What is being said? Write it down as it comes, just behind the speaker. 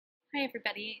Hi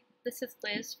everybody, this is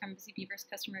Liz from Busy Beaver's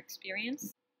Customer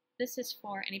Experience. This is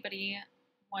for anybody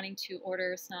wanting to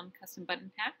order some custom button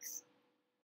packs.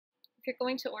 If you're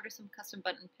going to order some custom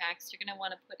button packs, you're going to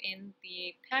want to put in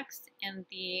the packs and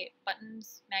the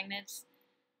buttons, magnets,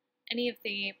 any of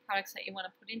the products that you want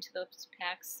to put into those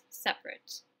packs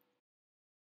separate.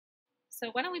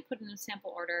 So why don't we put in a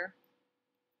sample order?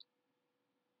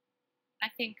 I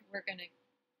think we're going to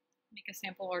make a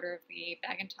sample order of the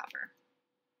bag and topper.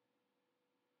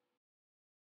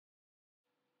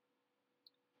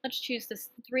 Let's choose this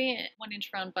 3 1-inch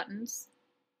round buttons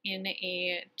in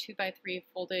a 2x3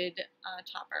 folded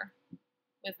topper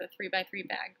with a 3x3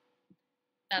 bag.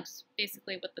 That's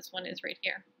basically what this one is right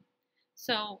here.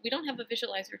 So we don't have a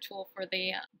visualizer tool for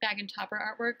the bag and topper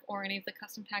artwork or any of the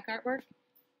custom pack artwork.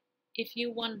 If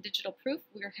you want digital proof,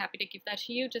 we're happy to give that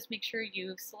to you. Just make sure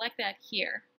you select that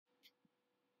here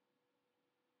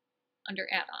under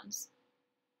add-ons.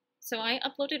 So I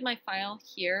uploaded my file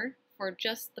here for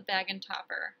just the bag and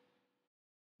topper.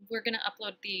 We're going to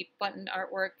upload the button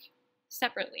artwork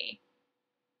separately.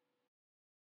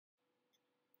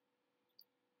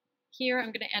 Here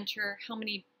I'm going to enter how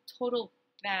many total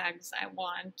bags I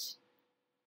want.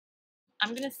 I'm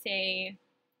going to say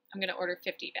I'm going to order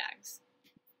 50 bags.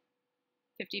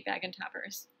 50 bag and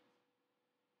toppers.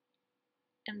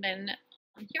 And then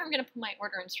here I'm going to put my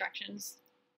order instructions.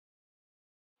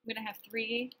 I'm going to have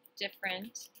 3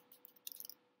 different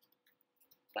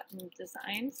button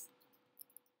designs.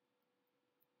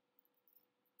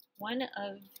 One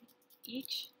of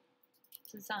each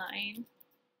design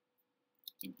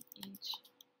in each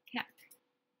pack.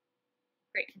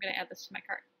 Great, I'm going to add this to my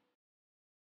cart.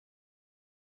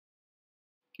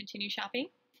 Continue shopping?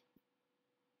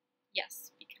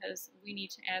 Yes, because we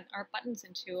need to add our buttons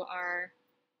into our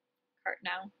cart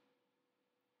now.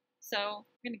 So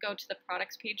I'm going to go to the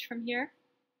products page from here.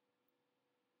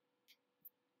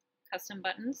 Custom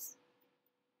buttons.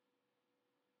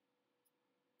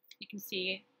 You can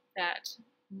see that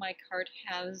my cart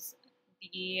has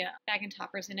the bag and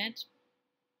toppers in it.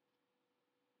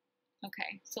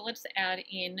 Okay, so let's add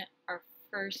in our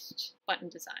first button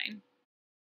design.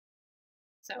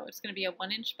 So it's going to be a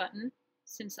 1-inch button.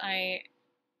 Since I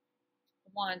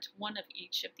want one of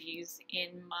each of these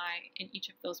in each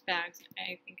of those bags,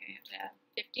 I think I have to add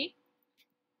 50.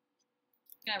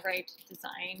 I'm going to write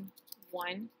design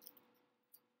 1,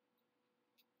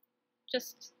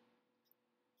 just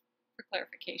for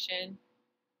clarification.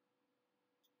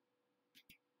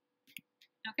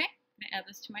 Okay, I'm going to add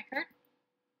this to my cart.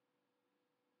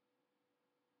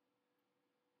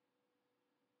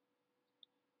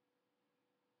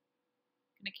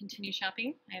 I'm going to continue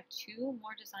shopping. I have 2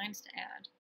 more designs to add.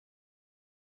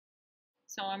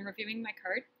 So I'm reviewing my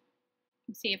cart.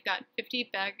 You can see I've got 50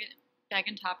 bag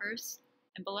and toppers,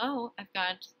 and below I've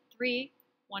got 3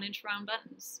 1-inch round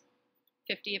buttons,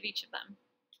 50 of each of them.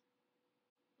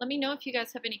 Let me know if you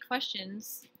guys have any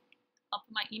questions. I'll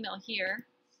put my email here.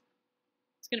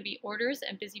 It's going to be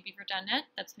orders@busybeaver.net.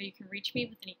 That's how you can reach me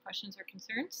with any questions or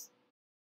concerns.